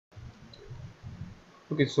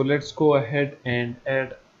Okay, so let's go ahead and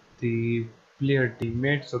add the player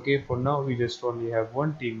teammates. Okay, for now we just only have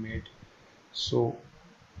one teammate, so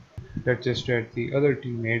let's just add the other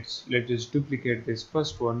teammates. Let's just duplicate this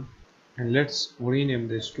first one and let's rename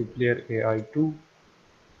this to player AI2.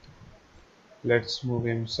 Let's move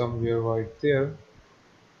him somewhere right there.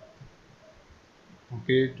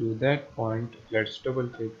 Okay, to that point, let's double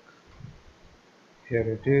click.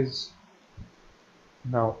 Here it is.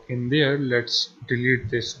 Now in there, let's delete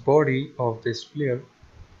this body of this player,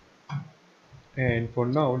 and for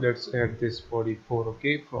now let's add this body 4,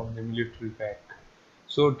 okay, from the military pack.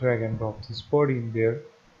 So drag and drop this body in there.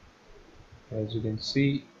 As you can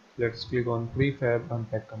see, let's click on prefab,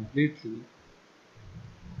 unpack completely.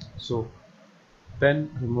 So then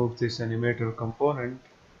remove this animator component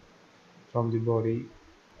from the body,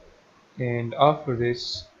 and after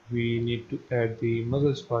this we need to add the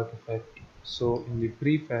muzzle spark effect. So in the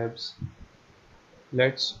prefabs,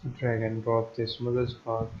 let's drag and drop this muzzle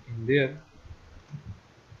spark in there,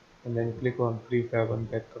 and then click on prefab,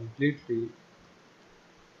 unpack completely.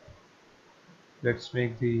 Let's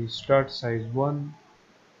make the start size 1,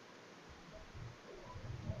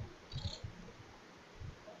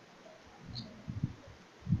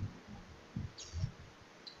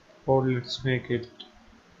 or let's make it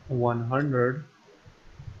 100.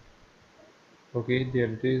 Okay, there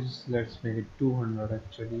it is. Let's make it 200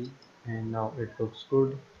 actually, and now it looks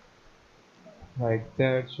good like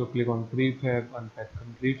that. So click on prefab, unpack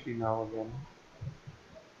completely. Now again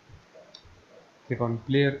click on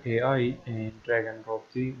player AI and drag and drop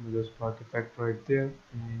the muzzle spark effect right there,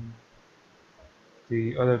 and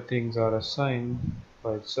the other things are assigned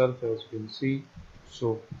by itself, as you can see.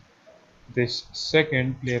 So this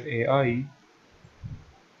second player AI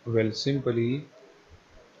will simply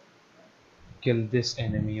kill this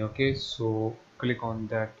enemy. Okay, so click on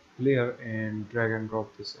that player and drag and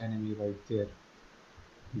drop this enemy right there.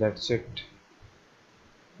 That's it.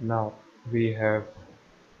 Now we have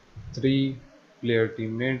 3 player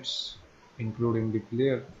teammates including the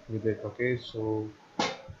player with it. Okay, so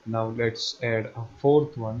now let's add a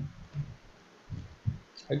fourth one.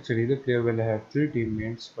 Actually the player will have 3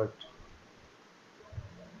 teammates, but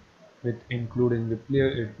with including the player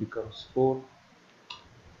it becomes 4.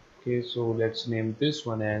 Okay, so let's name this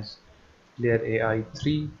one as player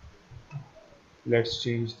AI3. Let's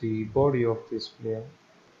change the body of this player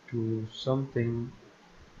to something.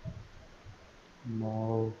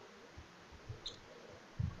 Now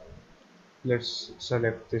let's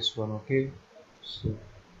select this one. Okay, so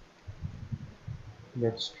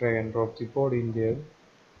let's drag and drop the body in there,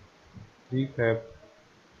 prefab,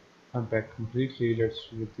 unpack completely.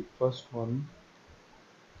 Let's with the first one,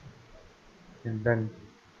 and then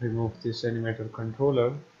remove this animator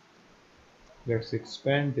controller. Let's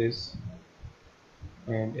expand this,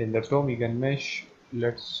 and in the Tomigan mesh,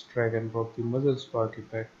 let's drag and drop the muzzle spark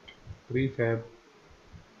effect, prefab,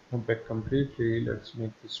 unpack completely. Let's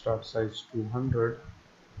make the start size 200.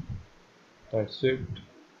 That's it.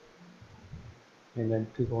 And then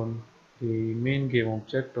click on the main game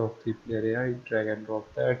object of the player AI, drag and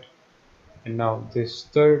drop that. And now this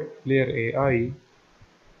third player AI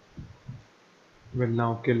will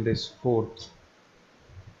now kill this fourth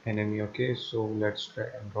enemy. Okay, so let's drag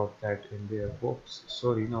and drop that in there. Oops,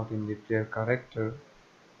 sorry, not in the player character,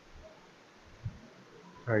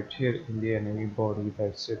 right here in the enemy body.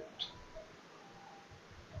 That's it.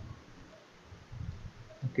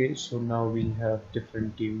 Okay, so now we have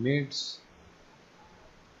different teammates.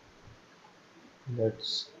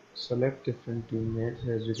 Let's select different teammates.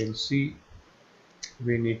 As you can see,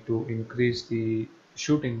 we need to increase the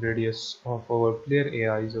shooting radius of our player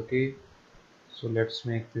AIs. Okay, so let's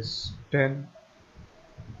make this 10,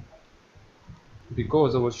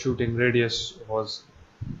 because our shooting radius was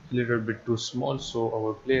a little bit too small, so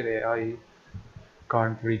our player AI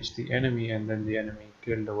can't reach the enemy, and then the enemy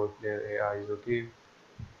killed our player AIs. Okay,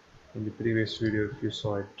 in the previous video if you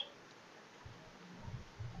saw it.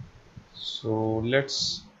 So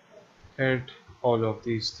let's add all of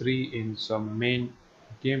these 3 in some main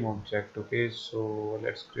game object. Okay, so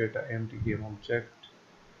let's create an empty game object.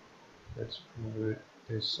 Let's move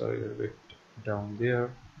this a little bit down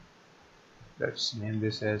there. Let's name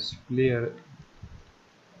this as player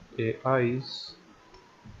AIs,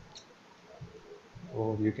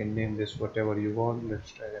 or you can name this whatever you want.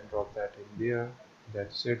 Let's drag and drop that in there.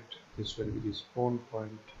 That's it. This will be the spawn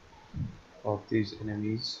point of these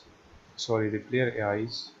enemies, sorry, the player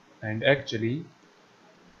AIs. And actually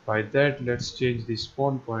by that, let's change the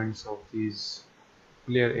spawn points of these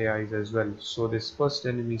player AIs as well. So this first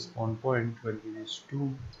enemy spawn point will be this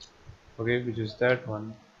 2, okay, which is that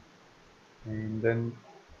one. and then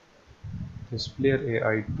this player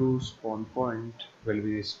AI2 spawn point will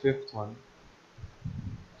be this fifth one.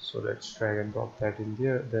 So let's drag and drop that in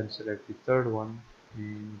there, then select the third one,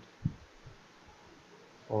 and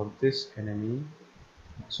for this enemy,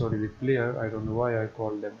 sorry, the player, I don't know why I call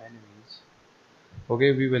them enemies.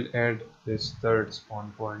 Okay, we will add this third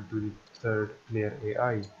spawn point to the third player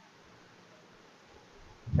AI.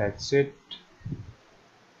 That's it.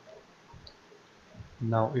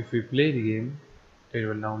 Now if we play the game, it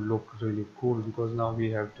will now look really cool because now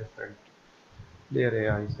we have different player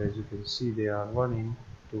AIs. As you can see, they are running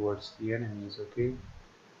towards the enemies. Okay, you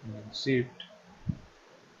can see it.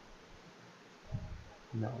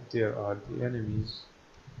 Now there are the enemies,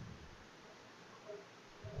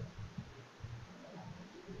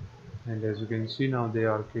 and as you can see now they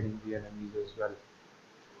are killing the enemies as well.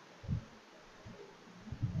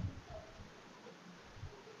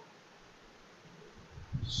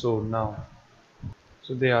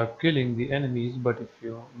 So they are killing the enemies, but if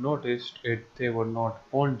you noticed it, they were not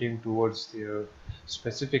pointing towards their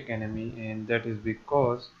specific enemy, and that is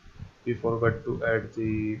because we forgot to add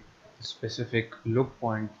the specific look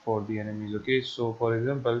point for the enemies. Okay, so for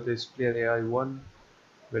example, this player AI1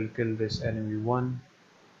 will kill this enemy 1,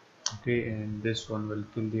 okay, and this one will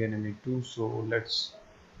kill the enemy 2. So let's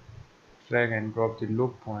drag and drop the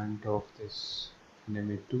look point of this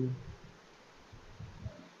enemy 2.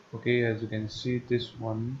 Okay, as you can see, this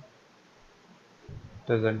one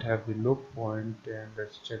doesn't have the look point, and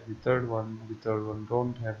let's check the third one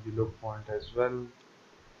don't have the look point as well,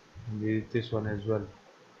 and this one as well,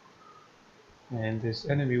 and this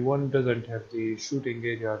enemy one doesn't have the shooting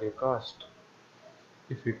area cast.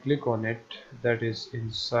 If we click on it, that is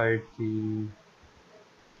inside the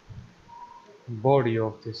body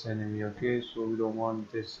of this enemy. Okay, so we don't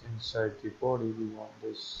want this inside the body, we want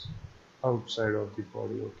this outside of the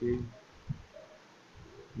body. Okay,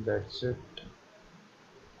 that's it.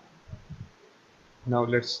 Now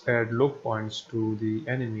let's add look points to the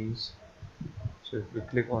enemies. So if we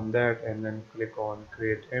click on that and then click on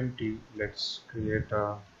create empty, let's create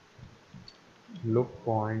a look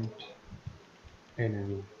point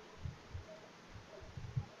enemy.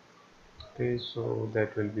 Okay, so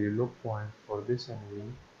that will be look point for this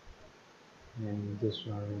enemy, and this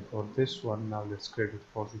one for this one. Now let's create it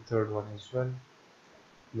for the third one as well.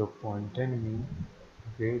 Look point enemy.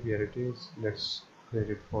 Okay, there it is. Let's create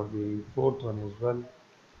it for the fourth one as well.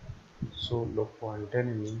 So look point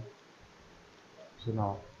enemy. So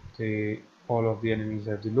now they all of the enemies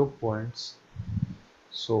have the look points.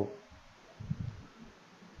 So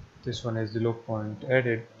this one has the look point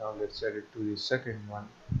added. Now let's add it to the second one.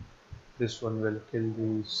 This one will kill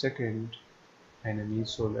the second enemy,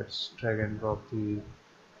 so let's drag and drop the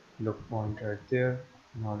look point right there.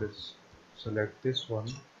 Now let's select this one.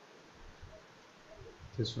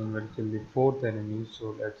 This one will kill the fourth enemy,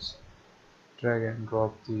 so let's drag and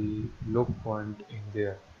drop the look point in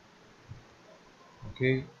there.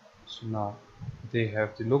 Okay, so now they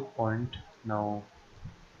have the look point. Now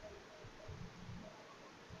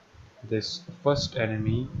this first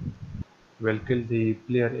enemy will kill the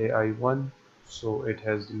player AI1, so it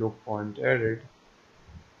has the look point added.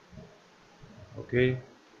 Okay,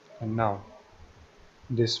 and now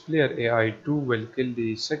this player AI2 will kill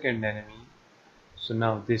the second enemy. So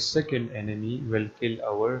now this second enemy will kill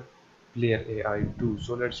our player AI2.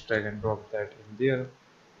 So let's drag and drop that in there,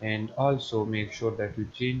 and also make sure that you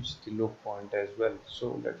change the look point as well.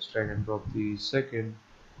 So let's drag and drop the second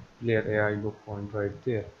player AI look point right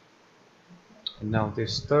there. And now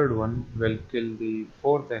this third one will kill the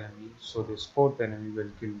fourth enemy. So this fourth enemy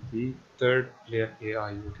will kill the third player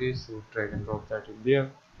AI. Okay, so drag and drop that in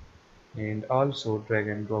there, and also drag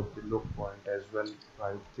and drop the look point as well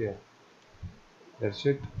right there. That's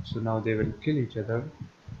it. So now they will kill each other,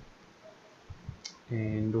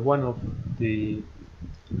 and one of the,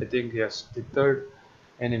 I think yes, the third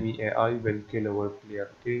enemy AI will kill our player.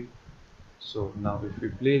 Okay, so now if we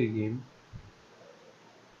play the game,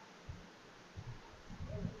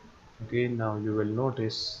 okay, now you will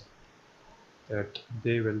notice that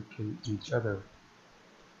they will kill each other,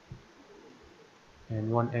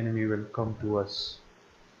 and one enemy will come to us.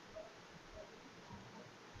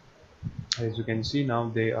 As you can see, now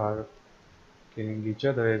they are killing each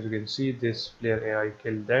other. As you can see, this player AI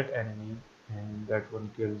killed that enemy, and that one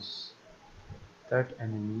kills that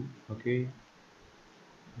enemy. Okay,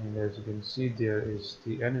 and as you can see, there is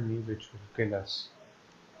the enemy which will kill us.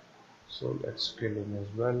 So let's kill him as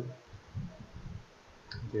well.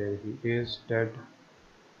 There he is, dead.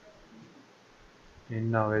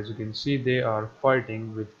 And now as you can see, they are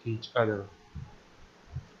fighting with each other.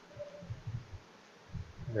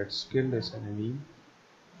 Let's kill this enemy.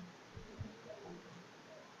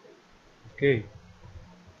 Okay,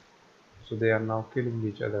 so they are now killing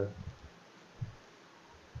each other.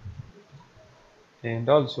 And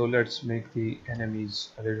also let's make the enemies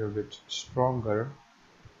a little bit stronger.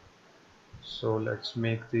 So let's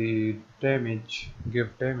make the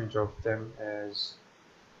give damage of them as,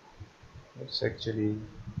 let's actually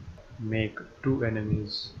make two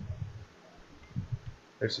enemies.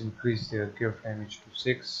 Let's increase their give damage to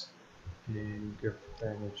 6 and give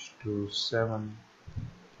damage to 7.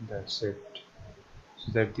 That's it,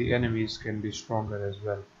 so that the enemies can be stronger as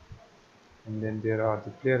well. And then there are the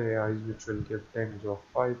player AIs which will give damage of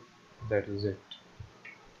 5. That is it.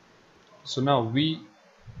 So now we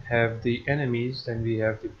have the enemies, then we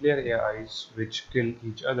have the player AIs which kill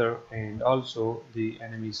each other, and also the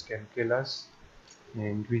enemies can kill us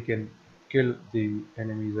and we can kill the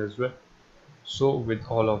enemies as well. So with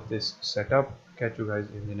all of this set up, catch you guys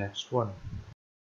in the next one.